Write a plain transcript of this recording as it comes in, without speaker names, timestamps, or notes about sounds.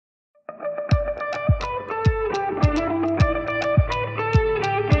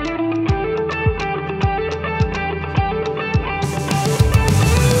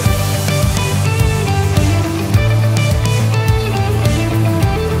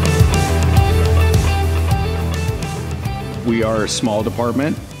We are a small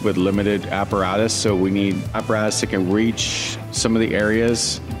department with limited apparatus, so we need apparatus that can reach some of the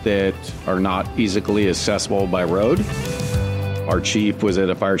areas that are not easily accessible by road. Our chief was at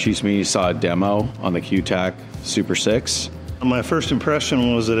a fire chief's meeting, saw a demo on the QTAC Super 6. My first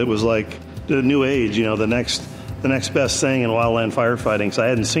impression was that it was like the new age, you know, the next best thing in wildland firefighting. So I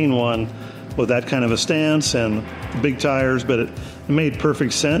hadn't seen one with that kind of a stance and big tires, but it made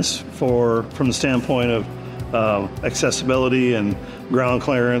perfect sense from the standpoint of accessibility and ground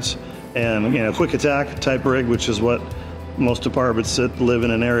clearance and, you know, quick attack type rig, which is what most departments that live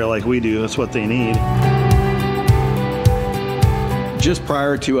in an area like we do, that's what they need. Just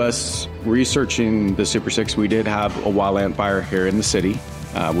prior to us researching the Super 6, we did have a wildland fire here in the city.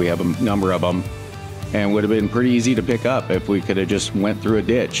 We have a number of them, and would have been pretty easy to pick up if we could have just went through a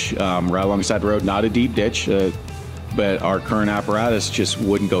ditch right alongside the road, not a deep ditch, but our current apparatus just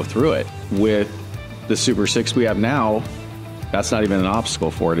wouldn't go through it. With the Super 6 we have now, that's not even an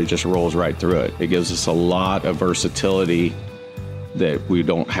obstacle for it. It just rolls right through it. It gives us a lot of versatility that we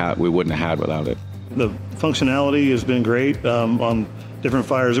wouldn't have had without it. The functionality has been great on different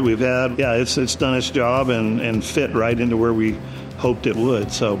fires that we've had. Yeah, it's done its job and fit right into where we hoped it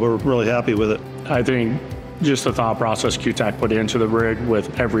would. So we're really happy with it. I think just the thought process QTAC put into the rig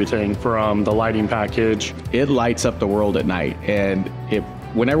with everything from the lighting package. It lights up the world at night, and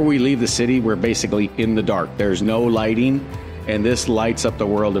whenever we leave the city, we're basically in the dark. There's no lighting, and this lights up the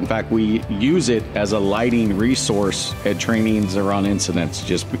world. In fact, we use it as a lighting resource at trainings or on incidents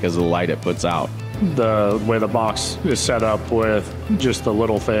just because of the light it puts out. The way the box is set up with just the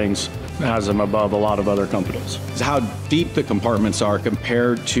little things has them above a lot of other companies. It's how deep the compartments are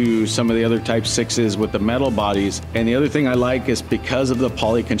compared to some of the other Type 6s with the metal bodies. And the other thing I like is because of the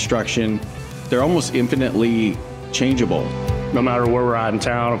poly construction, they're almost infinitely changeable. No matter where we're at in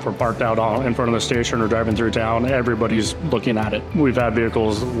town, if we're parked out in front of the station or driving through town, everybody's looking at it. We've had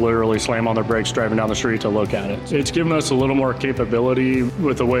vehicles literally slam on their brakes driving down the street to look at it. It's given us a little more capability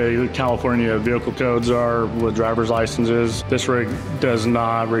with the way California vehicle codes are with driver's licenses. This rig does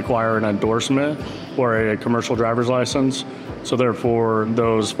not require an endorsement or a commercial driver's license. So therefore,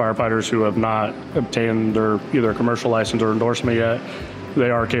 those firefighters who have not obtained their either commercial license or endorsement yet, they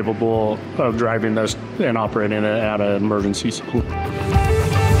are capable of driving this and operating it at an emergency scene.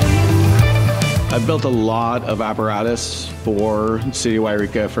 I've built a lot of apparatus for City of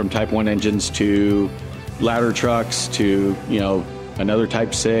Yreka, from Type 1 engines to ladder trucks to, you know, another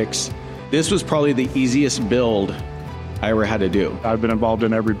Type 6. This was probably the easiest build I ever had to do. I've been involved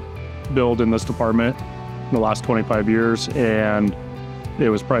in every build in this department in the last 25 years, and it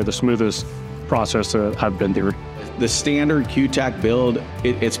was probably the smoothest process that I've been through. The standard QTAC build,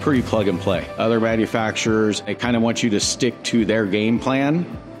 it's pretty plug and play. Other manufacturers, they kind of want you to stick to their game plan.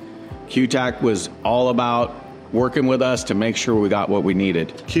 QTAC was all about working with us to make sure we got what we needed.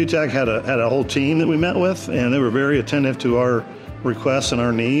 QTAC had a whole team that we met with, and they were very attentive to our requests and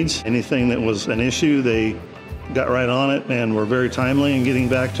our needs. Anything that was an issue, they got right on it and were very timely in getting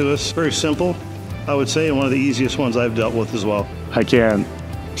back to us. Very simple, I would say, and one of the easiest ones I've dealt with as well. I can't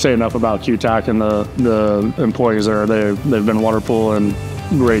say enough about QTAC and the employees there. They've been wonderful and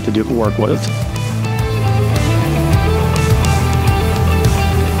great to work with.